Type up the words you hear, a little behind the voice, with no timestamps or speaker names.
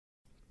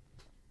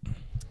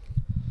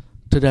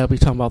Today I'll be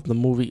talking about the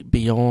movie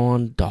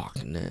Beyond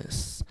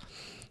Darkness.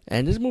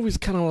 And this movie is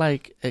kind of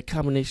like a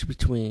combination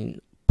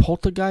between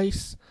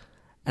Poltergeist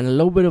and a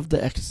little bit of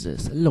The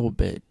Exorcist. A little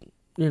bit.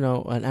 You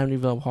know, an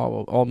Amityville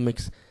Horror all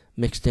mixed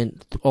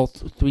in, all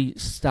three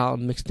styles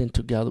mixed in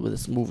together with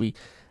this movie.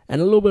 And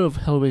a little bit of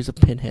Hellraiser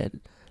Pinhead.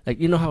 Like,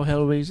 you know how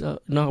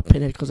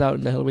Pinhead comes out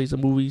in the Hellraiser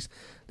movies?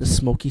 The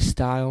smoky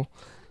style.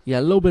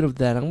 Yeah, a little bit of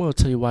that. I'm going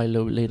to tell you why a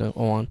little later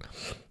on.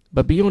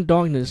 But Beyond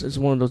Darkness is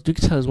one of those, you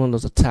can tell it's one of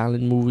those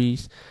Italian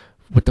movies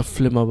with the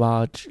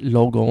Flimirage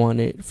logo on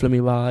it.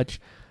 Flimirage.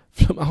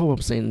 I hope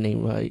I'm saying the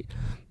name right.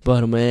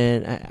 But,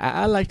 man,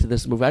 I liked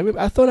this movie.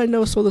 I thought I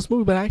never saw this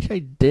movie, but actually I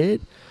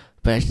did.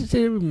 But I just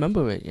didn't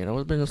remember it, you know.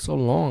 It's been so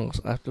long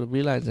after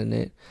realizing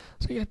it.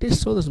 So, yeah, I did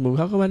saw this movie.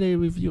 How come I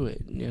didn't review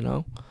it, you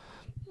know?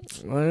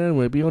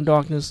 Anyway, Beyond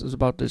Darkness is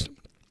about this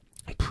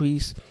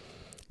priest.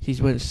 He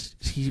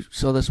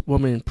saw this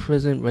woman in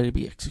prison ready to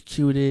be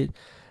executed.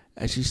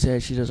 And she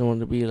said she doesn't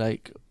want to be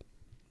like,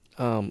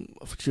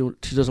 she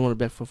doesn't want to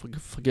beg for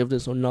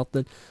forgiveness or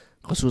nothing,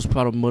 because she was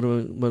proud of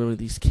murdering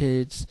these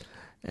kids.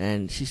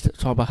 And she's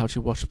talking about how she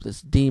worships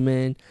this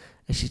demon,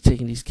 and she's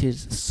taking these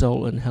kids'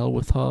 soul in hell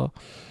with her.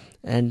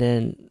 And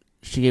then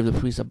she gave the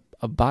priest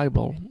a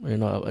Bible, you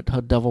know,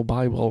 her devil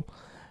Bible.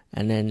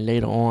 And then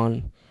later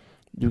on,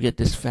 you get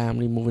this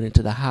family moving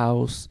into the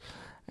house,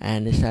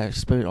 and they start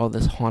experiencing all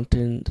this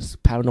haunting, this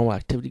paranormal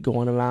activity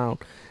going around.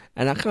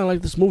 And I kind of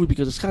like this movie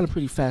because it's kind of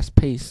pretty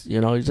fast-paced, you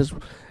know. You just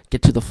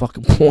get to the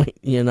fucking point,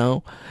 you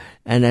know.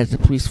 And as the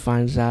priest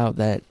finds out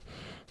that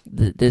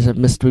there's a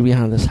mystery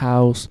behind this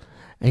house,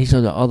 and he saw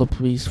the other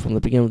priest from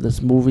the beginning of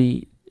this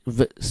movie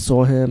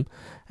saw him,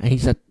 and he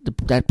said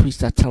that priest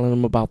started telling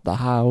him about the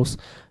house,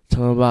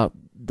 telling him about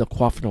the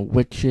coffin of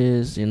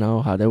witches, you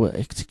know, how they were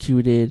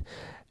executed.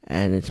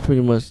 And it's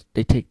pretty much,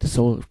 they take the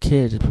soul of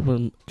kids, it's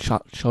pretty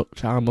much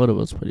child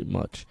murderers, pretty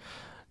much,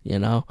 you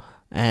know.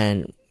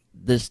 And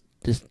this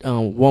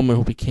woman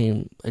who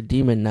became a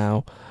demon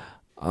now,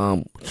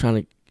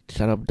 trying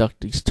to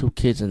abduct these two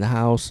kids in the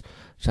house,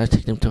 trying to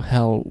take them to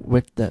hell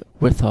with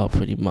her,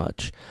 pretty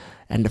much.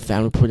 And the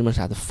family pretty much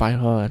had to fight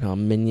her and her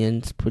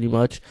minions, pretty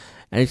much.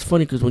 And it's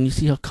funny because when you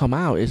see her come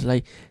out, it's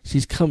like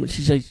she's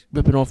like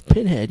ripping off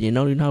Pinhead, you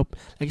know, like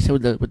I said,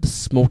 with the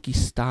smoky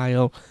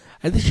style.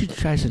 I think she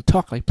tries to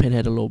talk like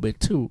Pinhead a little bit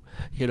too,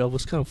 you know. It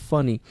was kind of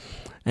funny.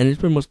 And it's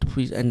pretty much the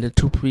priest and the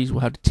two priests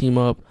will have to team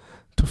up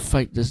to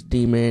fight this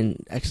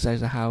demon,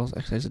 exorcise the house,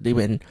 exorcise the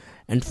demon,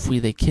 and free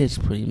their kids,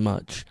 pretty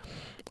much.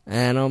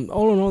 And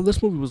all in all,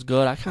 this movie was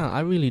good.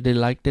 I really did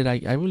like it.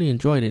 I really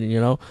enjoyed it,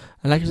 you know.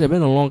 And like I said, it's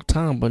been a long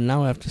time, but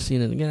now after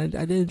seeing it again,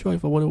 I did enjoy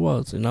it for what it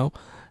was, you know.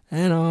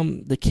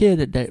 And the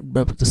kid,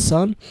 the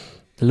son,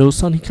 the little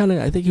son,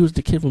 I think he was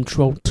the kid from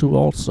Troll 2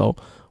 also,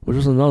 which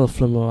was another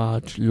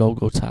Flimirage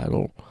logo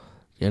title,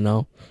 you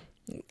know.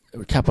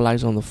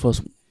 Capitalized on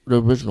the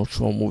original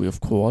Troll movie, of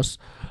course.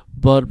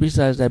 But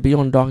besides that,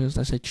 Beyond Darkness,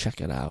 I say check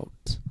it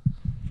out.